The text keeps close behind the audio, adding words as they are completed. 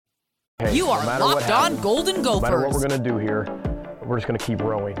Hey, You are Locked On Golden Gophers. No matter what we're going to do here, we're just going to keep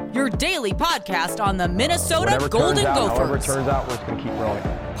rowing. Your daily podcast on the Minnesota Whatever Golden turns out, Gophers. However it turns out, we're just going to keep rowing.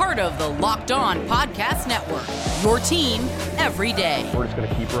 Part of the Locked On Podcast Network. Your team every day. We're just going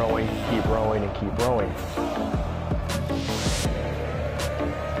to keep rowing, and keep rowing.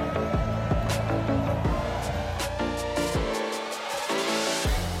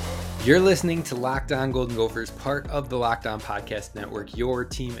 You're listening to Locked On Golden Gophers, part of the Locked On Podcast Network, your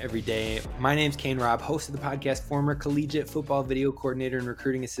team every day. My name's Kane Robb, host of the podcast, former collegiate football video coordinator and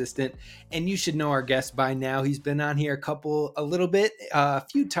recruiting assistant. And you should know our guest by now. He's been on here a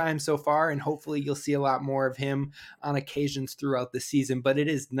few times so far, and hopefully you'll see a lot more of him on occasions throughout the season. But it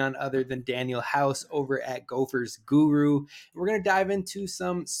is none other than Daniel House over at Gophers Guru. We're going to dive into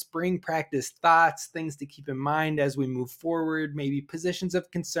some spring practice thoughts, things to keep in mind as we move forward, maybe positions of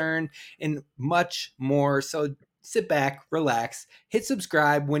concern, and much more. So sit back, relax, hit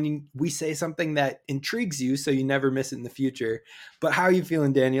subscribe when we say something that intrigues you so you never miss it in the future. But how are you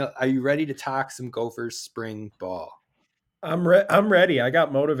feeling, Daniel? Are you ready to talk some Gophers spring ball? I'm ready. I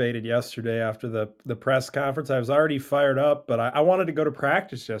got motivated yesterday after the press conference. I was already fired up, but I wanted to go to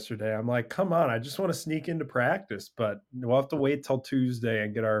practice yesterday. I'm like, come on, I just want to sneak into practice, but we'll have to wait till Tuesday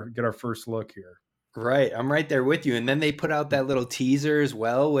and get our first look here. Right. I'm right there with you. And then they put out that little teaser as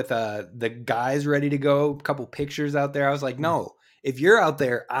well with the guys ready to go, a couple pictures out there. I was like, no, if you're out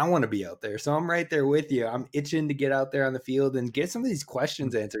there, I want to be out there. So I'm right there with you. I'm itching to get out there on the field and get some of these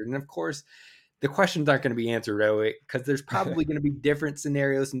questions answered. And of course, the questions aren't going to be answered right away because there's probably going to be different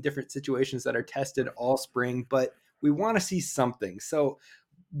scenarios and different situations that are tested all spring, but we want to see something. So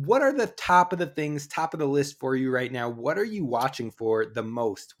what are the top of the list for you right now? What are you watching for the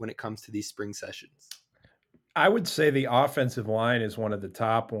most when it comes to these spring sessions? I would say the offensive line is one of the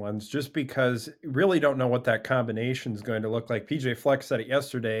top ones just because you really don't know what that combination is going to look like. PJ Fleck said it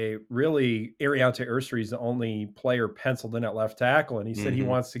yesterday. Really, Ariante Ursary is the only player penciled in at left tackle, and he said he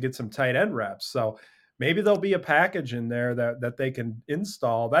wants to get some tight end reps. So maybe there'll be a package in there that they can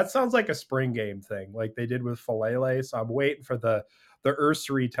install. That sounds like a spring game thing, like they did with Falele. So I'm waiting for the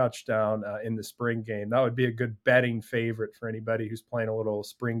Ursary touchdown in the spring game. That would be a good betting favorite for anybody who's playing a little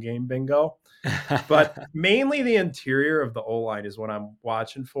spring game bingo. But mainly the interior of the O-line is what I'm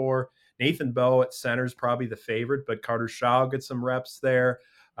watching for. Nathan Bowe at center is probably the favorite, but Carter Shaw gets some reps there.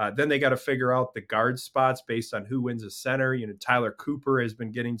 Then they got to figure out the guard spots based on who wins a center. You know, Tyler Cooper has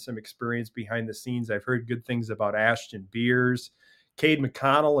been getting some experience behind the scenes. I've heard good things about Ashton Beers. Cade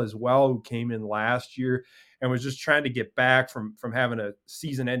McConnell as well, who came in last year and was just trying to get back from having a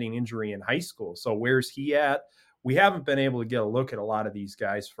season-ending injury in high school. So where's he at? We haven't been able to get a look at a lot of these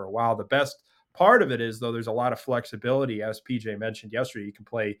guys for a while. The best part of it is, though, there's a lot of flexibility. As PJ mentioned yesterday, you can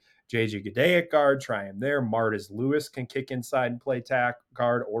play JJ Gade at guard, try him there. Martez Lewis can kick inside and play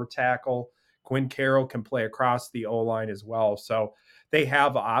guard or tackle. Quinn Carroll can play across the O-line as well. So they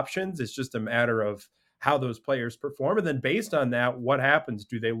have options. It's just a matter of how those players perform. And then based on that, what happens?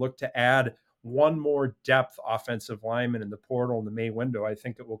 Do they look to add one more depth offensive lineman in the portal in the May window? I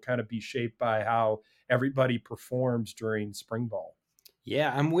think it will kind of be shaped by how everybody performs during spring ball.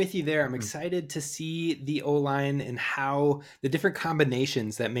 Yeah, I'm with you there. I'm excited to see the O-line and how the different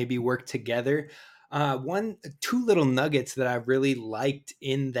combinations that maybe work together. Two little nuggets that I really liked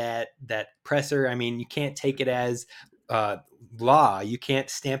in that presser. I mean, you can't take it as law. You can't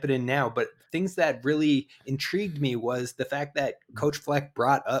stamp it in now, but things that really intrigued me was the fact that Coach Fleck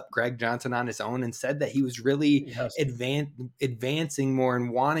brought up Greg Johnson on his own and said that he was really advancing more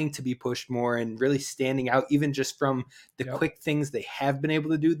and wanting to be pushed more and really standing out, even just from the quick things they have been able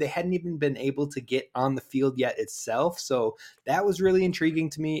to do. They hadn't even been able to get on the field yet itself. So that was really intriguing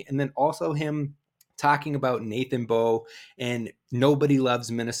to me. And then also him talking about Nathan Bowe, and nobody loves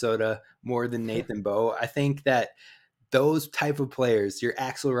Minnesota more than Nathan Bowe. I think that those type of players, your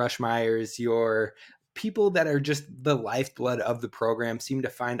Axel Rushmeyers, your people that are just the lifeblood of the program, seem to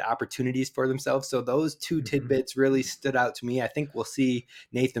find opportunities for themselves. So those two tidbits really stood out to me. I think we'll see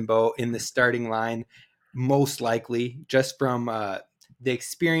Nathan Bowe in the starting line, most likely, just from the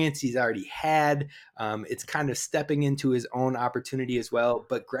experience he's already had. It's kind of stepping into his own opportunity as well.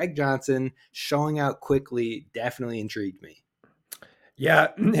 But Greg Johnson showing out quickly definitely intrigued me. Yeah,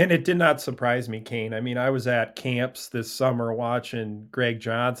 and it did not surprise me, Kane. I mean, I was at camps this summer watching Greg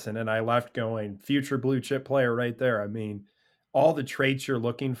Johnson, and I left going, future blue chip player right there. I mean, all the traits you're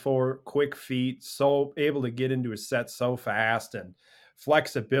looking for, quick feet, so able to get into a set so fast, and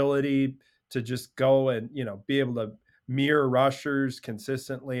flexibility to just go and, be able to mirror rushers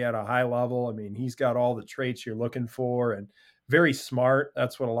consistently at a high level. I mean, he's got all the traits you're looking for, and very smart.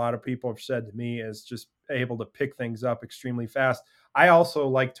 That's what a lot of people have said to me, is just able to pick things up extremely fast. I also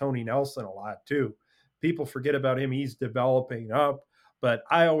like Tony Nelson a lot too. People forget about him. He's developing up. But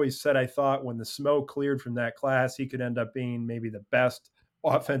I always said I thought when the smoke cleared from that class, he could end up being maybe the best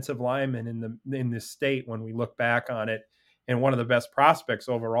offensive lineman in this state when we look back on it, and one of the best prospects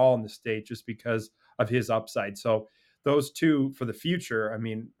overall in the state just because of his upside. So those two for the future, I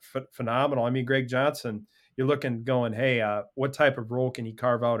mean, phenomenal. I mean, Greg Johnson, you're looking going, hey, what type of role can he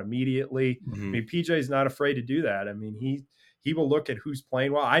carve out immediately? I mean, PJ's not afraid to do that. I mean, he will look at who's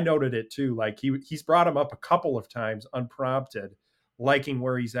playing well. I noted it too. Like he's brought him up a couple of times unprompted, liking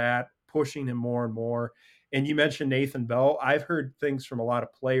where he's at, pushing him more and more. And you mentioned Nathan Bell. I've heard things from a lot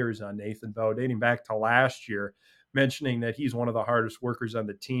of players on Nathan Bell dating back to last year, mentioning that he's one of the hardest workers on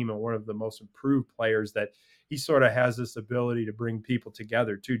the team and one of the most improved players, that he sort of has this ability to bring people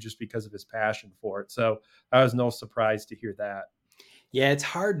together too, just because of his passion for it. So that was no surprise to hear that. Yeah, it's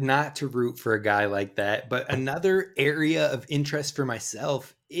hard not to root for a guy like that. But another area of interest for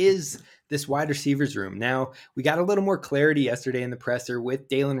myself is this wide receivers room. Now, we got a little more clarity yesterday in the presser with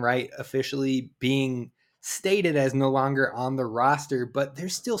Dalen Wright officially being stated as no longer on the roster, but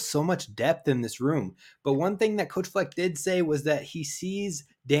there's still so much depth in this room. But one thing that Coach Fleck did say was that he sees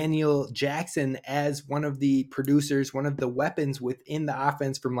Daniel Jackson as one of the producers, one of the weapons within the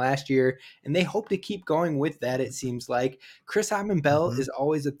offense from last year, and they hope to keep going with that, it seems like. Chris Hyman Bell is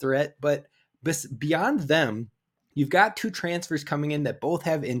always a threat, but beyond them, you've got two transfers coming in that both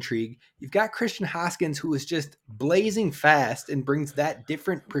have intrigue. You've got Christian Hoskins, who is just blazing fast and brings that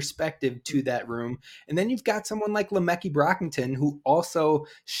different perspective to that room. And then you've got someone like Lemecki Brockington, who also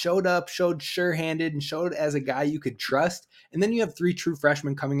showed up, showed sure-handed, and showed as a guy you could trust. And then you have three true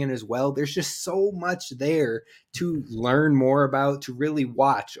freshmen coming in as well. There's just so much there to learn more about, to really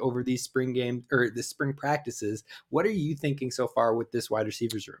watch over these spring games or the spring practices. What are you thinking so far with this wide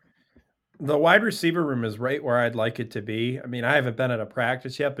receivers room? The wide receiver room is right where I'd like it to be. I mean, I haven't been at a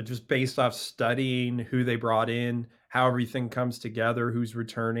practice yet, but just based off studying who they brought in, how everything comes together, who's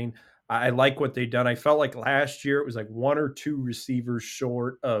returning, I like what they've done. I felt like last year it was like one or two receivers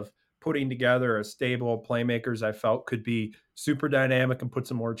short of putting together a stable of playmakers I felt could be super dynamic and put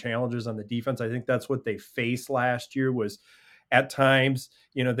some more challenges on the defense. I think that's what they faced last year was at times,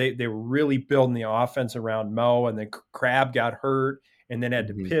 they were really building the offense around Mo, and then Crab got hurt and then had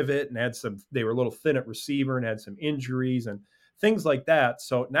to pivot and they were a little thin at receiver and had some injuries and things like that.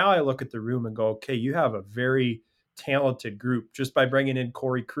 So now I look at the room and go, okay, you have a very talented group just by bringing in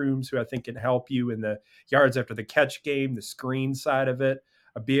Corey Crooms, who I think can help you in the yards after the catch game, the screen side of it,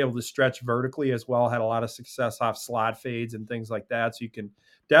 be able to stretch vertically as well, had a lot of success off slot fades and things like that. So you can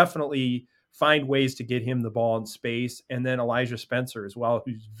definitely find ways to get him the ball in space. And then Elijah Spencer as well,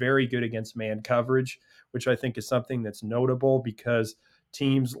 who's very good against man coverage, which I think is something that's notable because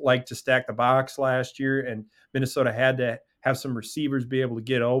teams like to stack the box last year, and Minnesota had to have some receivers be able to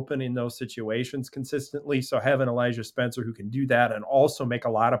get open in those situations consistently. So having Elijah Spencer who can do that and also make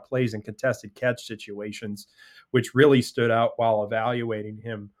a lot of plays in contested catch situations, which really stood out while evaluating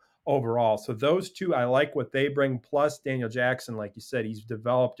him overall. So those two, I like what they bring. Plus Daniel Jackson, like you said, he's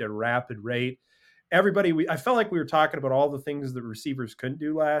developed at a rapid rate. I felt like we were talking about all the things that receivers couldn't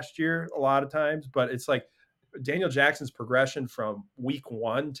do last year a lot of times, but it's like Daniel Jackson's progression from week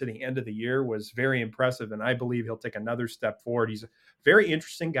 1 to the end of the year was very impressive. And I believe he'll take another step forward. He's a very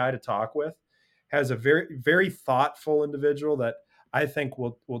interesting guy to talk with, has a very, very thoughtful individual that I think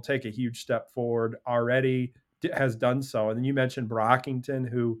will take a huge step forward already, has done so. And then you mentioned Brockington,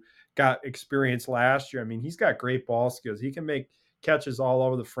 who got experience last year. I mean, he's got great ball skills. He can make catches all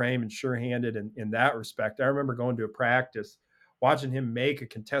over the frame and sure-handed in that respect. I remember going to a practice, watching him make a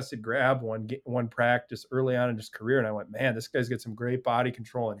contested grab one practice early on in his career, and I went, man, this guy's got some great body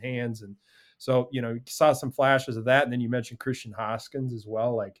control and hands. And so, you saw some flashes of that. And then you mentioned Christian Hoskins as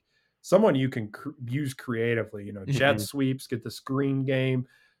well, like someone you can use creatively, jet sweeps, get the screen game,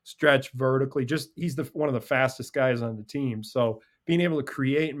 stretch vertically. Just he's one of the fastest guys on the team. So being able to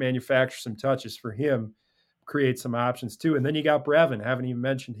create and manufacture some touches for him create some options too. And then you got Brevin. Haven't even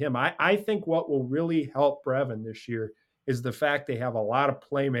mentioned him. I think what will really help Brevin this year is the fact they have a lot of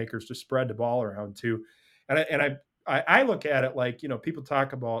playmakers to spread the ball around to. And I look at it like, people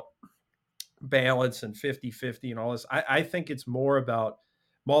talk about balance and 50-50 and all this. I think it's more about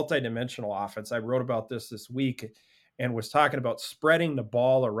multi-dimensional offense. I wrote about this week and was talking about spreading the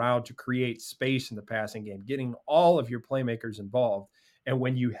ball around to create space in the passing game, getting all of your playmakers involved. And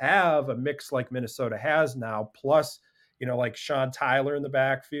when you have a mix like Minnesota has now, plus, like Sean Tyler in the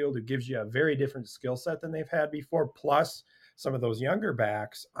backfield, who gives you a very different skill set than they've had before, plus some of those younger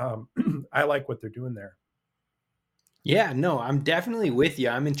backs, I like what they're doing there. Yeah, no, I'm definitely with you.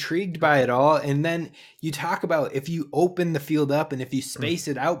 I'm intrigued by it all. And then you talk about if you open the field up and if you space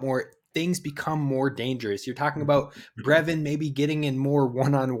it out more, things become more dangerous. You're talking about Brevin maybe getting in more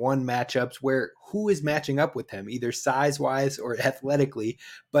one-on-one matchups where who is matching up with him, either size-wise or athletically.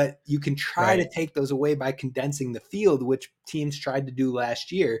 But you can try to Right. take those away by condensing the field, which teams tried to do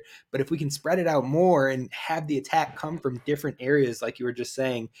last year. But if we can spread it out more and have the attack come from different areas, like you were just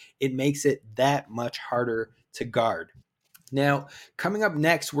saying, it makes it that much harder to guard. Now, coming up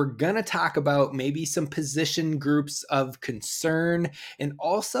next, we're going to talk about maybe some position groups of concern and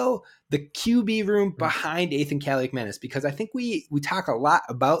also the QB room behind Ethan Kaliakmanis, because I think we talk a lot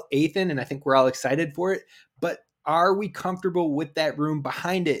about Ethan and I think we're all excited for it, but are we comfortable with that room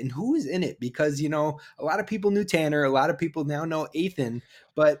behind it and who is in it? Because, a lot of people knew Tanner, a lot of people now know Ethan,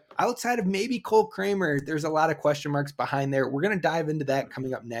 but outside of maybe Cole Kramer, there's a lot of question marks behind there. We're going to dive into that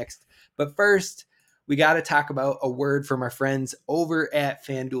coming up next. But first, we got to talk about a word from our friends over at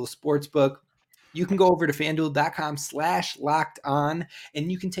FanDuel Sportsbook. You can go over to fanduel.com/locked on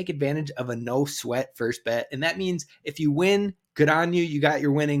and you can take advantage of a no sweat first bet. And that means if you win, good on you. You got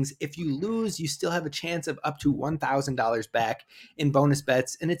your winnings. If you lose, you still have a chance of up to $1,000 back in bonus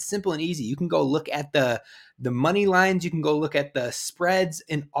bets. And it's simple and easy. You can go look at the money lines. You can go look at the spreads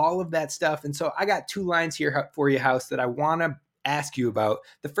and all of that stuff. And so I got two lines here for you, House, that I want to ask you about.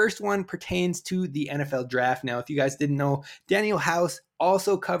 The first one pertains to the NFL draft. Now, if you guys didn't know, Daniel House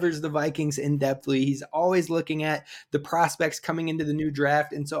also covers the Vikings in depthly. He's always looking at the prospects coming into the new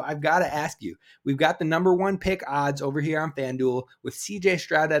draft. And so I've got to ask you, we've got the number one pick odds over here on FanDuel with CJ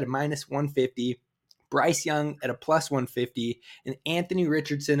Stroud at a minus 150. Bryce Young at a plus 150 and Anthony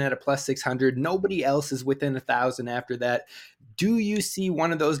Richardson at a plus 600. Nobody else is within 1,000 after that. Do you see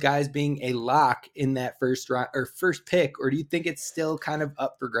one of those guys being a lock in that first round or first pick, or do you think it's still kind of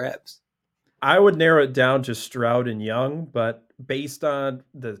up for grabs? I would narrow it down to Stroud and Young, but based on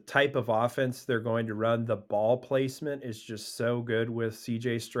the type of offense they're going to run, the ball placement is just so good with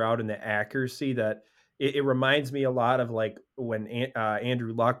CJ Stroud and the accuracy that it reminds me a lot of like when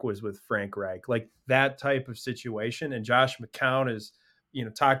Andrew Luck was with Frank Reich, like that type of situation. And Josh McCown is,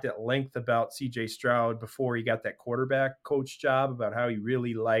 talked at length about CJ Stroud before he got that quarterback coach job about how he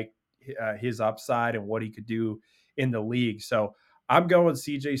really liked his upside and what he could do in the league. So I'm going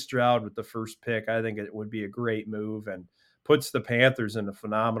CJ Stroud with the first pick. I think it would be a great move and puts the Panthers in a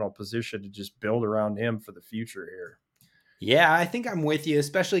phenomenal position to just build around him for the future here. Yeah, I think I'm with you,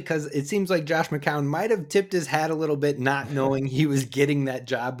 especially because it seems like Josh McCown might have tipped his hat a little bit, not knowing he was getting that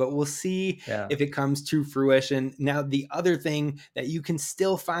job, but we'll see Yeah. if it comes to fruition. Now, the other thing that you can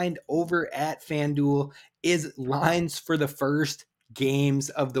still find over at FanDuel is lines for the first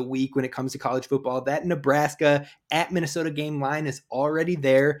games of the week when it comes to college football. That Nebraska at Minnesota game line is already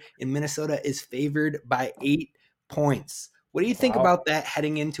there, and Minnesota is favored by 8 points. What do you think Wow. about that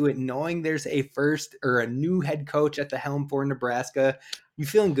heading into it, knowing there's a first or a new head coach at the helm for Nebraska? You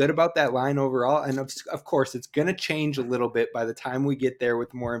feeling good about that line overall? And of course, it's going to change a little bit by the time we get there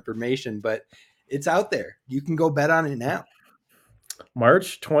with more information, but it's out there. You can go bet on it now.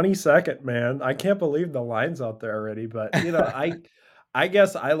 March 22nd, man. I can't believe the line's out there already, but I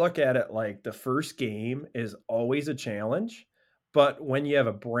guess I look at it like the first game is always a challenge, but when you have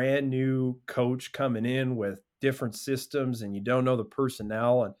a brand new coach coming in with different systems and you don't know the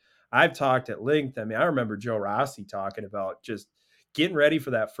personnel, and I've talked at length. I mean, I remember Joe Rossi talking about just getting ready for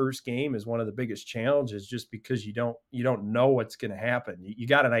that first game is one of the biggest challenges just because you don't know what's going to happen. You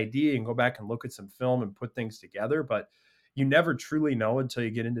got an idea and go back and look at some film and put things together, but you never truly know until you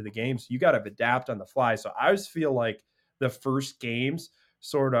get into the game. So you got to adapt on the fly. So I just feel like the first games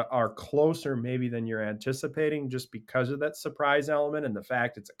sort of are closer maybe than you're anticipating just because of that surprise element and the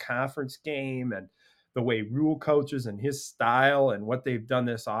fact it's a conference game and the way Rule coaches and his style and what they've done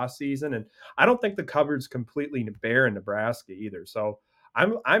this offseason. And I don't think the cupboard's completely bare in Nebraska either. So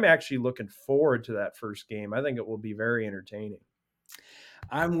I'm actually looking forward to that first game. I think it will be very entertaining.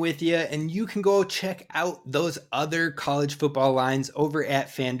 I'm with you. And you can go check out those other college football lines over at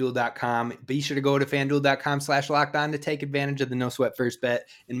fanduel.com. Be sure to go to fanduel.com/locked on to take advantage of the no sweat first bet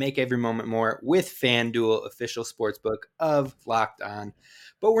and make every moment more with FanDuel, official sportsbook of Locked On.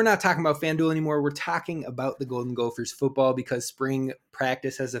 But we're not talking about FanDuel anymore. We're talking about the Golden Gophers football because spring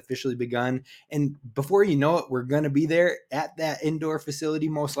practice has officially begun. And before you know it, we're going to be there at that indoor facility,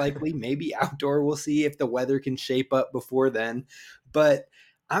 most likely, maybe outdoor. We'll see if the weather can shape up before then. But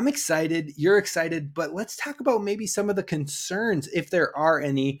I'm excited. You're excited. But let's talk about maybe some of the concerns, if there are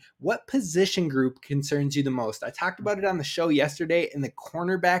any. What position group concerns you the most? I talked about it on the show yesterday, and the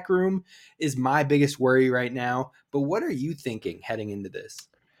cornerback room is my biggest worry right now. But what are you thinking heading into this?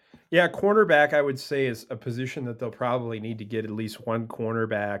 Yeah, cornerback, I would say, is a position that they'll probably need to get at least one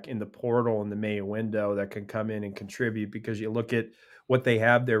cornerback in the portal in the May window that can come in and contribute because you look at what they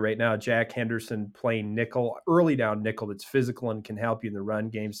have there right now. Jack Henderson playing nickel, early down nickel that's physical and can help you in the run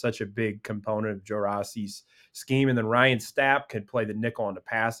game, such a big component of Joe Rossi's scheme. And then Ryan Stapp could play the nickel on the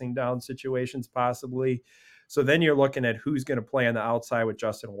passing down situations possibly. So then you're looking at who's going to play on the outside with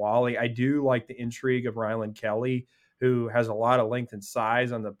Justin Wally. I do like the intrigue of Rylan Kelly, who has a lot of length and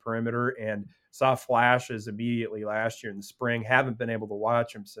size on the perimeter and saw flashes immediately last year in the spring. Haven't been able to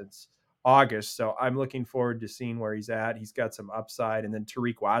watch him since August. So I'm looking forward to seeing where he's at. He's got some upside. And then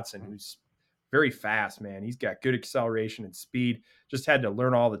Tariq Watson, who's very fast, man. He's got good acceleration and speed. Just had to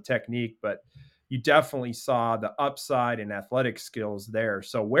learn all the technique, but you definitely saw the upside and athletic skills there.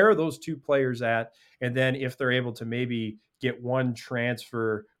 So where are those two players at? And then if they're able to maybe get one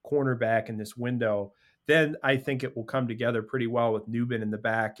transfer cornerback in this window, then I think it will come together pretty well with Newman in the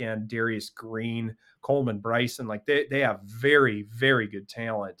back end, Darius Green, Coleman Bryson. Like they have very, very good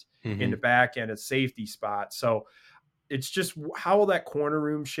talent in the back end at safety spot. So it's just how will that corner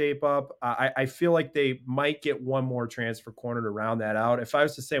room shape up? I feel like they might get one more transfer corner to round that out. If I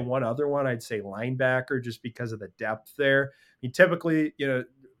was to say one other one, I'd say linebacker just because of the depth there. I mean, typically,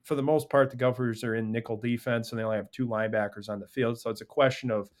 for the most part, the Gophers are in nickel defense and they only have two linebackers on the field. So it's a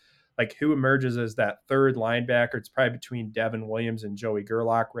question of like who emerges as that third linebacker. It's probably between Devin Williams and Joey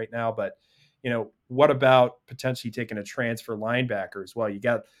Gerlach right now. But, what about potentially taking a transfer linebacker as well? You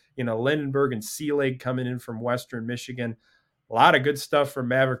got, Lindenberg and Seelig coming in from Western Michigan. A lot of good stuff from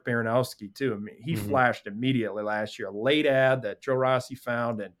Maverick Baranowski, too. I mean, he flashed immediately last year. A late ad that Joe Rossi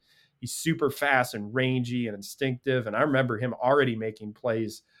found, and he's super fast and rangy and instinctive. And I remember him already making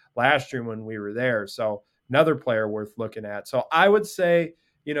plays last year when we were there. So another player worth looking at. So I would say,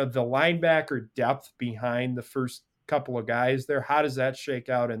 the linebacker depth behind the first couple of guys there, how does that shake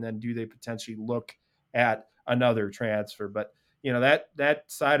out? And then do they potentially look at another transfer? But that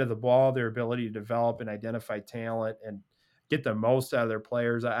side of the ball, their ability to develop and identify talent and get the most out of their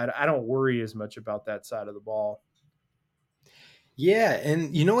players, I don't worry as much about that side of the ball. Yeah,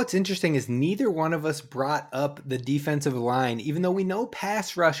 and you know what's interesting is neither one of us brought up the defensive line, even though we know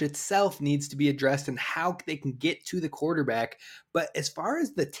pass rush itself needs to be addressed and how they can get to the quarterback. But as far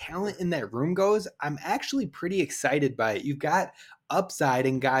as the talent in that room goes, I'm actually pretty excited by it. You've got upside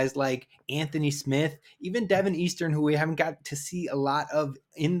in guys like Anthony Smith, even Devin Eastern, who we haven't got to see a lot of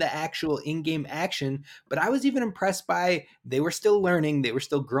in the actual in-game action. But I was even impressed by they were still learning, they were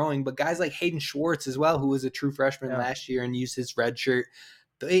still growing. But guys like Hayden Schwartz as well, who was a true freshman Yeah. last year and used his red shirt,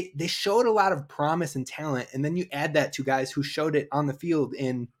 they showed a lot of promise and talent. And then you add that to guys who showed it on the field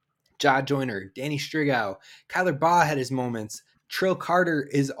in Ja Joyner, Danny Strigow, Kyler Baugh had his moments. Trill Carter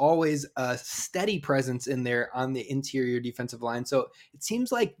is always a steady presence in there on the interior defensive line. So it seems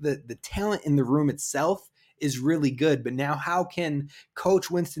like the talent in the room itself is really good. But now how can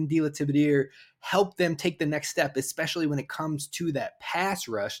Coach Winston De La Tibadier help them take the next step, especially when it comes to that pass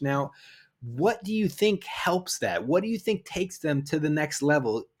rush? Now, what do you think helps that? What do you think takes them to the next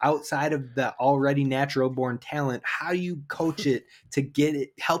level outside of the already natural born talent? How do you coach it to get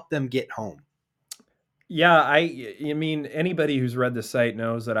it, help them get home? Yeah, I mean, anybody who's read the site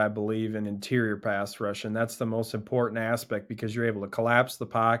knows that I believe in interior pass rush, and that's the most important aspect because you're able to collapse the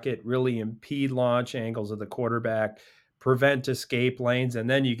pocket, really impede launch angles of the quarterback, prevent escape lanes, and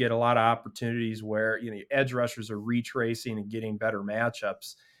then you get a lot of opportunities where edge rushers are retracing and getting better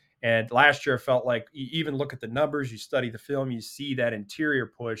matchups. And last year, I felt like you even look at the numbers, you study the film, you see that interior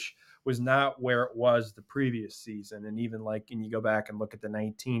push was not where it was the previous season. And even like, and you go back and look at the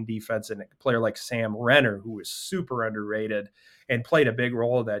 19 defense and a player like Sam Renner, who was super underrated and played a big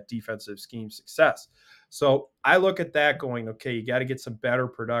role in that defensive scheme success. So I look at that going, okay, you got to get some better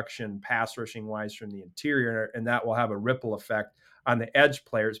production pass rushing wise from the interior, and that will have a ripple effect on the edge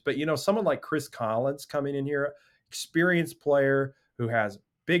players. But, someone like Chris Collins coming in here, experienced player who has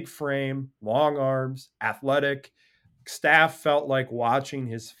big frame, long arms, athletic, staff felt like watching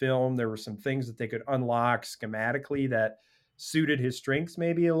his film, there were some things that they could unlock schematically that suited his strengths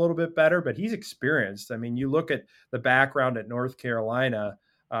maybe a little bit better, but he's experienced. I mean, you look at the background at North Carolina,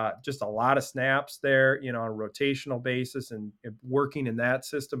 just a lot of snaps there, on a rotational basis and working in that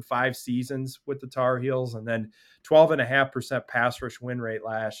system, 5 seasons with the Tar Heels, and then 12.5% pass rush win rate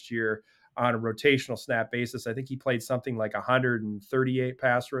last year on a rotational snap basis. I think he played something like 138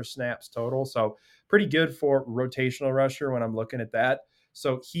 pass rush snaps total. So pretty good for rotational rusher when I'm looking at that.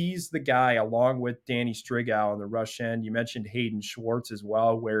 So he's the guy along with Danny Strigow on the rush end. You mentioned Hayden Schwartz as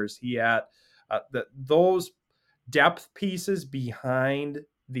well. Where is he at? Those depth pieces behind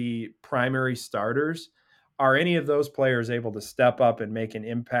the primary starters are any of those players able to step up and make an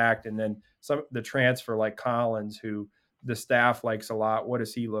impact? And then the transfer like Collins, who the staff likes a lot. What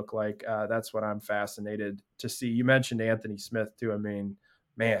does he look like? That's what I'm fascinated to see. You mentioned Anthony Smith too. I mean,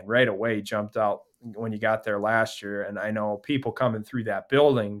 man, right away jumped out when you got there last year. And I know people coming through that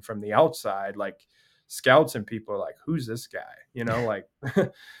building from the outside, like scouts and people are like, who's this guy? Like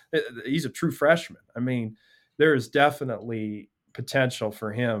he's a true freshman. I mean, there is definitely potential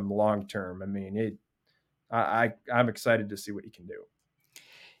for him long term. I mean, I'm excited to see what he can do.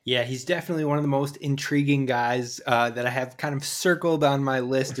 Yeah, he's definitely one of the most intriguing guys that I have kind of circled on my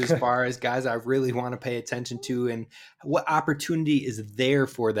list as far as guys I really want to pay attention to and what opportunity is there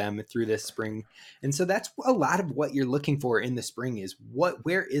for them through this spring. And so that's a lot of what you're looking for in the spring is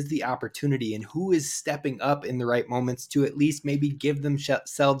where is the opportunity and who is stepping up in the right moments to at least maybe give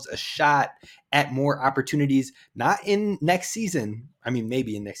themselves a shot at more opportunities, not in next season. I mean,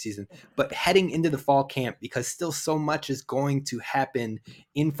 maybe in next season, but heading into the fall camp, because still so much is going to happen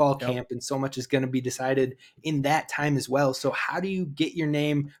in fall camp and so much is going to be decided in that time as well. So how do you get your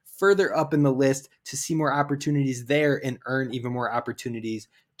name further up in the list to see more opportunities there and earn even more opportunities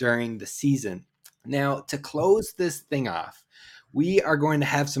during the season? Now, to close this thing off, we are going to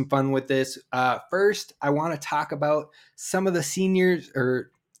have some fun with this. First, I want to talk about some of the seniors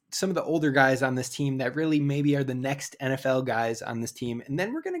or some of the older guys on this team that really maybe are the next NFL guys on this team. And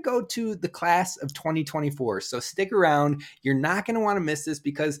then we're going to go to the class of 2024. So stick around. You're not going to want to miss this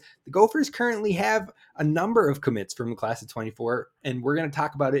because the Gophers currently have a number of commits from the class of 24, and we're going to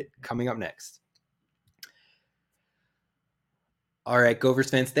talk about it coming up next. All right,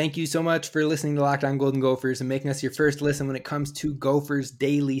 Gophers fans, thank you so much for listening to Locked On Golden Gophers and making us your first listen when it comes to Gophers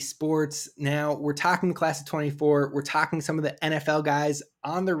daily sports. Now, we're talking the class of 24. We're talking some of the NFL guys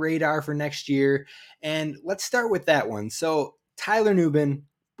on the radar for next year. And let's start with that one. So, Tyler Nubin,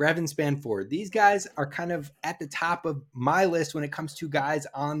 Brevin Spanford, these guys are kind of at the top of my list when it comes to guys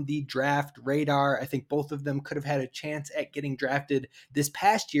on the draft radar. I think both of them could have had a chance at getting drafted this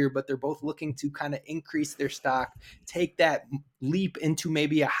past year, but they're both looking to kind of increase their stock, take that leap into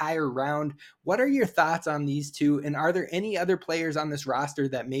maybe a higher round. What are your thoughts on these two? And are there any other players on this roster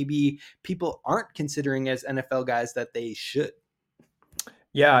that maybe people aren't considering as NFL guys that they should?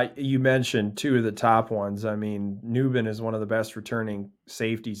 Yeah, you mentioned two of the top ones. I mean, Nubin is one of the best returning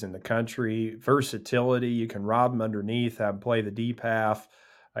safeties in the country. Versatility, you can rob him underneath, have him play the deep half.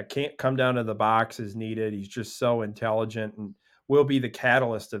 I can't come down to the box as needed. He's just so intelligent and will be the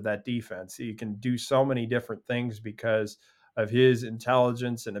catalyst of that defense. He can do so many different things because of his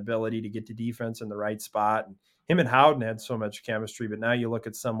intelligence and ability to get to defense in the right spot. And him and Howden had so much chemistry, but now you look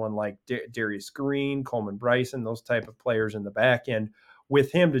at someone like Darius Green, Coleman Bryson, those type of players in the back end.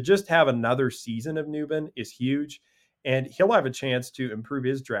 With him, to just have another season of Nubin is huge, and he'll have a chance to improve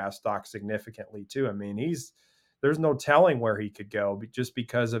his draft stock significantly too. I mean, there's no telling where he could go just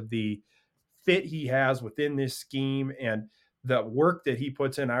because of the fit he has within this scheme and the work that he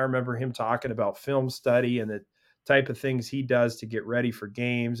puts in. I remember him talking about film study and the type of things he does to get ready for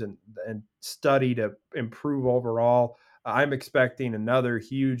games and study to improve overall. I'm expecting another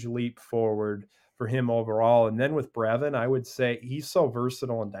huge leap forward for him overall. And then with Brevin, I would say he's so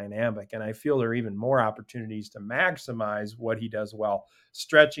versatile and dynamic. And I feel there are even more opportunities to maximize what he does well,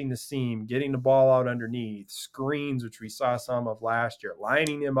 stretching the seam, getting the ball out underneath, screens, which we saw some of last year,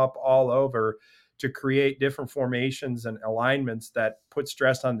 lining him up all over to create different formations and alignments that put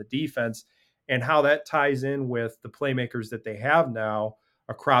stress on the defense, and how that ties in with the playmakers that they have now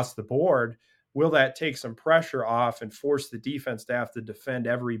across the board. Will that take some pressure off and force the defense to have to defend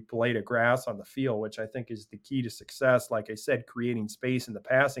every blade of grass on the field, which I think is the key to success? Like I said, creating space in the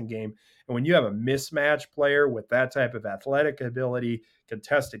passing game. And when you have a mismatch player with that type of athletic ability,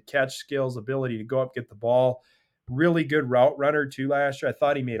 contested catch skills, ability to go up, get the ball, really good route runner too last year. I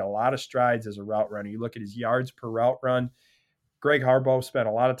thought he made a lot of strides as a route runner. You look at his yards per route run. Greg Harbaugh spent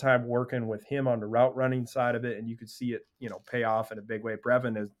a lot of time working with him on the route running side of it, and you could see it, pay off in a big way.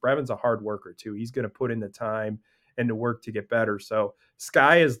 Brevin's a hard worker too. He's going to put in the time and the work to get better. So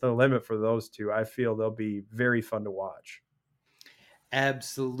sky is the limit for those two. I feel they'll be very fun to watch.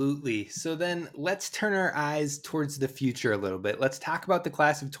 Absolutely. So then let's turn our eyes towards the future a little bit. Let's talk about the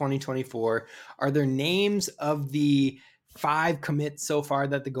class of 2024. Are there names of the 5 commits so far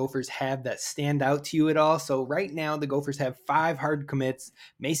that the Gophers have that stand out to you at all? So right now the Gophers have 5 hard commits: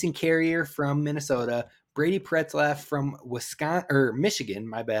 Mason Carrier from Minnesota, Brady Pretzlaff from Michigan,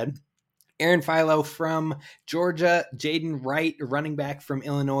 my bad, Aaron Philo from Georgia, Jaden Wright, running back from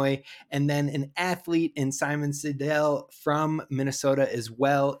Illinois, and then an athlete in Simon Siddell from Minnesota as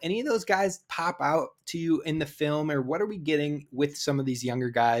well. Any of those guys pop out to you in the film, or what are we getting with some of these younger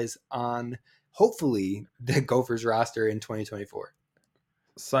guys on hopefully the Gophers roster in 2024.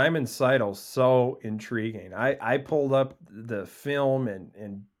 Simon Seidel, so intriguing. I pulled up the film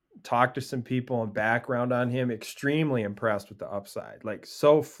and talked to some people and background on him. Extremely impressed with the upside. Like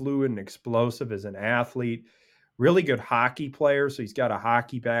so fluid and explosive as an athlete. Really good hockey player. So he's got a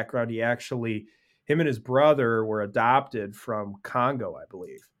hockey background. Him and his brother were adopted from Congo, I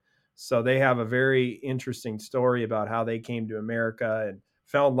believe. So they have a very interesting story about how they came to America and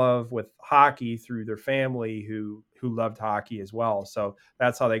fell in love with hockey through their family who loved hockey as well. So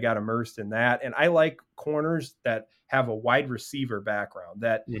that's how they got immersed in that. And I like corners that have a wide receiver background.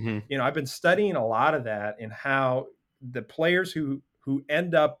 That I've been studying a lot of that and how the players who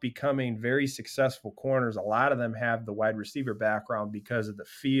end up becoming very successful corners, a lot of them have the wide receiver background because of the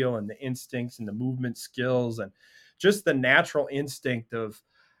feel and the instincts and the movement skills and just the natural instinct of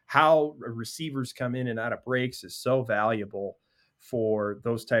how receivers come in and out of breaks is so valuable for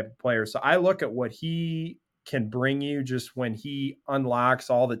those type of players. So I look at what he can bring you just when he unlocks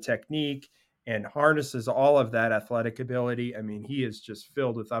all the technique and harnesses all of that athletic ability. I mean, he is just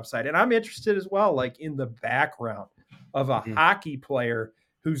filled with upside. And I'm interested as well, like in the background of a hockey player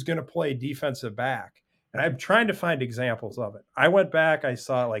who's going to play defensive back. And I'm trying to find examples of it. I went back, I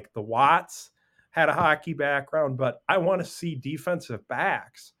saw like the Watts had a hockey background, but I want to see defensive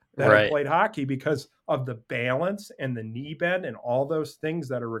backs that have played hockey because of the balance and the knee bend and all those things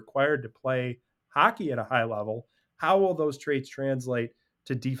that are required to play hockey at a high level. How will those traits translate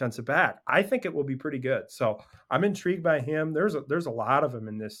to defensive back? I think it will be pretty good. So I'm intrigued by him. There's a lot of them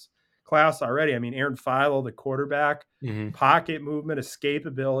in this class already. I mean, Aaron Philo, the quarterback, pocket movement,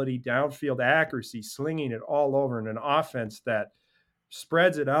 escapability, downfield accuracy, slinging it all over in an offense that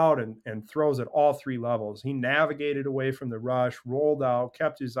spreads it out and throws at all three levels. He navigated away from the rush, rolled out,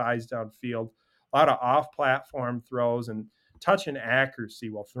 kept his eyes downfield, a lot of off-platform throws and touch and accuracy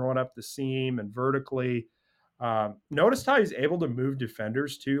while throwing up the seam and vertically. Noticed how he's able to move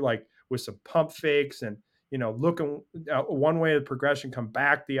defenders too, like with some pump fakes and, looking one way of the progression, come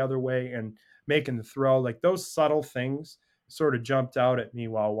back the other way and making the throw. Like those subtle things sort of jumped out at me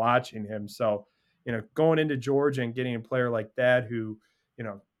while watching him. So, going into Georgia and getting a player like that who,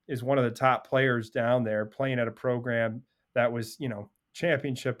 is one of the top players down there playing at a program that was,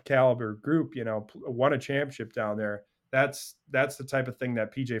 championship caliber group, won a championship down there. That's the type of thing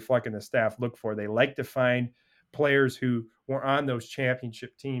that PJ Fleck and the staff look for. They like to find players who were on those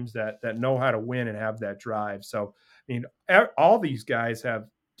championship teams that know how to win and have that drive. So, I mean, all these guys have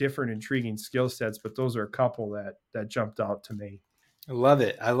different intriguing skill sets, but those are a couple that jumped out to me. I love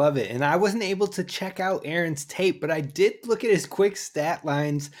it. I love it. And I wasn't able to check out Aaron's tape, but I did look at his quick stat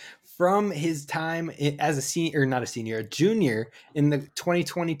lines from his time as a senior, or not a senior, a junior in the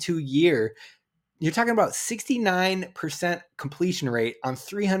 2022 year. You're talking about 69% completion rate on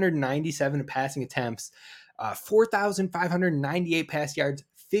 397 passing attempts, 4,598 pass yards,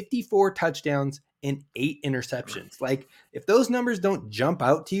 54 touchdowns, and 8 interceptions. Like, if those numbers don't jump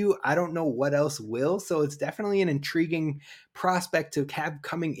out to you, I don't know what else will. So it's definitely an intriguing prospect to have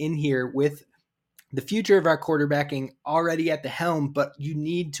coming in here with the future of our quarterbacking already at the helm, but you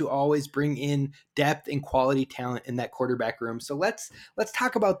need to always bring in depth and quality talent in that quarterback room. So let's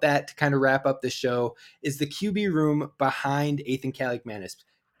talk about that to kind of wrap up the show. Is the QB room behind Ethan Kalikmanis?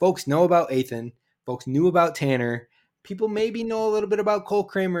 Folks know about Ethan. Folks knew about Tanner. People maybe know a little bit about Cole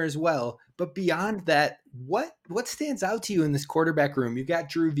Kramer as well. But beyond that, what stands out to you in this quarterback room? You've got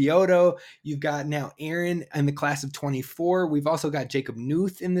Drew Vioto. You've got now Aaron in the class of 24. We've also got Jacob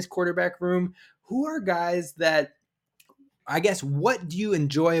Newth in this quarterback room. Who are guys that, I guess, what do you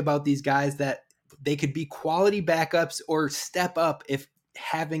enjoy about these guys that they could be quality backups or step up if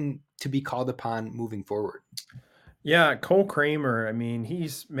having to be called upon moving forward? Yeah, Cole Kramer, I mean,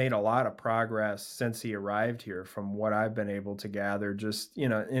 he's made a lot of progress since he arrived here from what I've been able to gather. Just,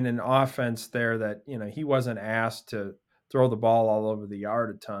 in an offense there that, he wasn't asked to throw the ball all over the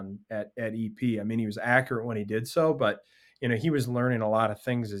yard a ton at EP. I mean, he was accurate when he did so, but, he was learning a lot of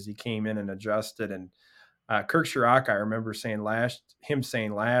things as he came in and adjusted. And Kirk Sherrock, I remember saying last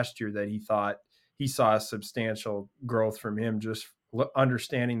year that he thought he saw a substantial growth from him, just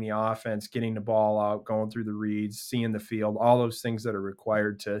understanding the offense, getting the ball out, going through the reads, seeing the field, all those things that are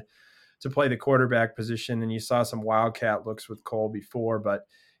required to play the quarterback position. And you saw some wildcat looks with Cole before, but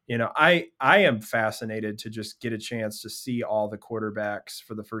I am fascinated to just get a chance to see all the quarterbacks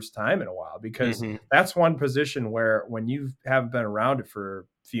for the first time in a while, because that's one position where when you haven't been around it for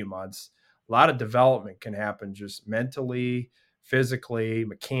a few months, a lot of development can happen just mentally, physically,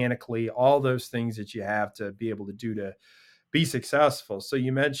 mechanically, all those things that you have to be able to do to be successful. So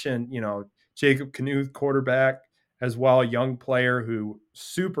you mentioned, Jacob Knuth, quarterback as well, a young player who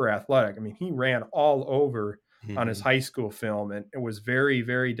super athletic. I mean, he ran all over on his high school film, and it was very,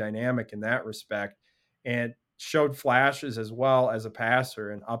 very dynamic in that respect, and showed flashes as well as a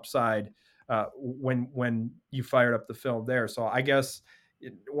passer and upside when you fired up the film there. So I guess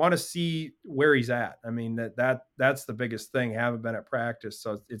want to see where he's at. I mean, that's the biggest thing. Haven't been at practice,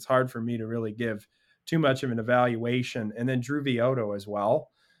 so it's hard for me to really give too much of an evaluation. And then Drew Vioto as well.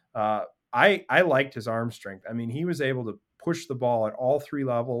 I liked his arm strength. I mean, he was able to push the ball at all three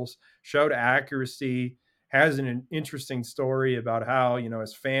levels, showed accuracy, has an interesting story about how,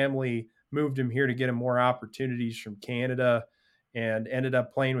 his family moved him here to get him more opportunities from Canada, and ended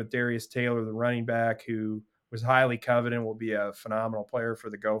up playing with Darius Taylor, the running back, who was highly coveted and will be a phenomenal player for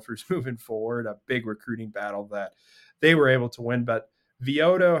the Gophers moving forward, a big recruiting battle that they were able to win. But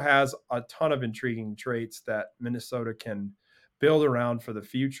Vioto has a ton of intriguing traits that Minnesota can build around for the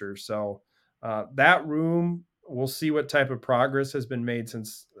future. So that room, we'll see what type of progress has been made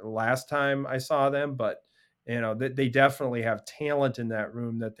since the last time I saw them, but they definitely have talent in that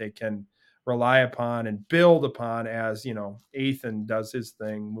room that they can rely upon and build upon as, Ethan does his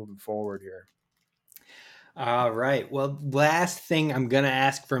thing moving forward here. All right. Well, last thing I'm going to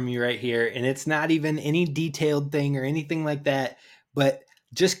ask from you right here, and it's not even any detailed thing or anything like that, but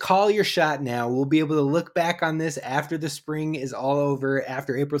just call your shot now. We'll be able to look back on this after the spring is all over,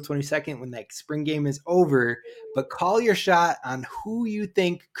 after April 22nd, when that spring game is over. But call your shot on who you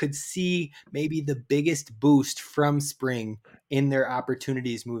think could see maybe the biggest boost from spring in their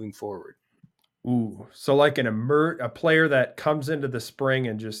opportunities moving forward. Ooh, so like a player that comes into the spring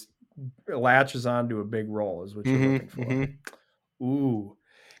and just latches onto a big role is what you're looking for. Ooh,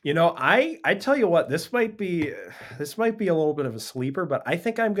 I tell you what, this might be a little bit of a sleeper, but I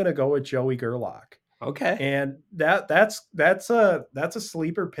think I'm going to go with Joey Gerlach. Okay. And that's a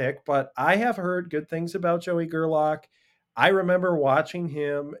sleeper pick, but I have heard good things about Joey Gerlach. I remember watching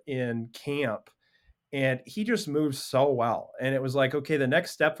him in camp, and he just moves so well. And it was like, okay, the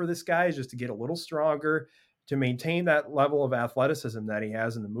next step for this guy is just to get a little stronger, to maintain that level of athleticism that he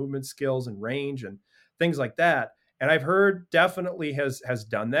has in the movement skills and range and things like that. And I've heard definitely has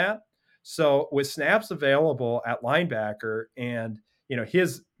done that. So with snaps available at linebacker and,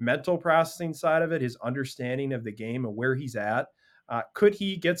 his mental processing side of it, his understanding of the game and where he's at, could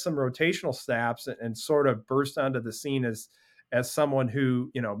he get some rotational snaps and sort of burst onto the scene as someone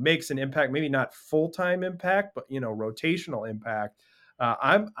who, makes an impact, maybe not full-time impact, but, rotational impact.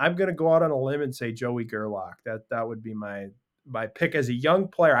 I'm going to go out on a limb and say Joey Gerlach. That would be my pick as a young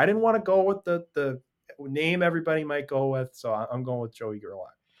player. I didn't want to go with the name everybody might go with, so I'm going with Joey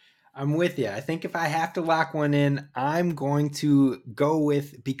Gerlach. I'm with you. I think if I have to lock one in, I'm going to go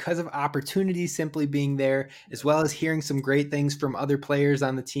with, because of opportunities simply being there, as well as hearing some great things from other players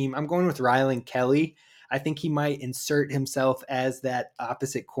on the team, I'm going with Rylan Kelly. I think he might insert himself as that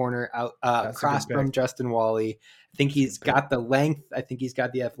opposite corner out across from Justin Wally. I think he's got the length. I think he's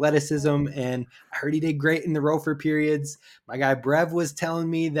got the athleticism, and I heard he did great in the Rofer periods. My guy Brev was telling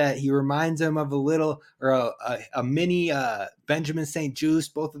me that he reminds him of a little, or a mini Benjamin St.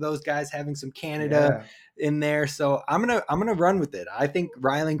 Juste. Both of those guys having some Canada in there. So I'm gonna run with it. I think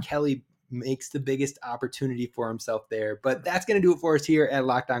Rylan Kelly makes the biggest opportunity for himself there. But that's going to do it for us here at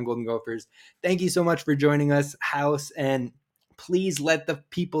Locked On Golden Gophers. Thank you so much for joining us, House, and please let the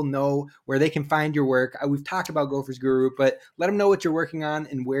people know where they can find your work. We've talked about Gophers Guru, but let them know what you're working on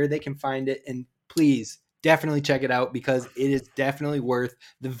and where they can find it. And please definitely check it out, because it is definitely worth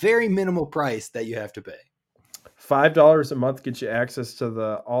the very minimal price that you have to pay. $5 a month gets you access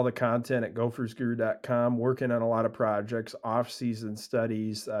to all the content at gophersguru.com. Working on a lot of projects, off-season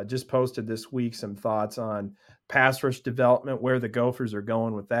studies. Just posted this week some thoughts on pass rush development, where the Gophers are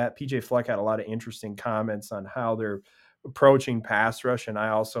going with that. PJ Fleck had a lot of interesting comments on how they're approaching pass rush, and I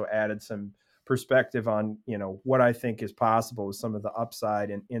also added some perspective on what I think is possible with some of the upside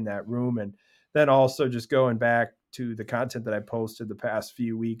in that room. And then also just going back to the content that I posted the past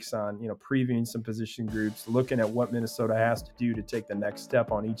few weeks on, previewing some position groups, looking at what Minnesota has to do to take the next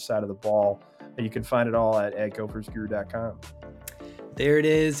step on each side of the ball. And you can find it all at gophersguru.com. There it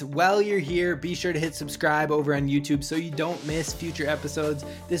is. While you're here, be sure to hit subscribe over on YouTube so you don't miss future episodes.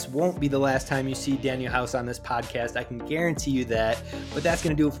 This won't be the last time you see Daniel House on this podcast. I can guarantee you that. But that's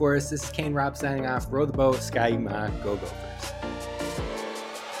going to do it for us. This is Kane Robb signing off. Row the boat, Sky Ma, go Gophers.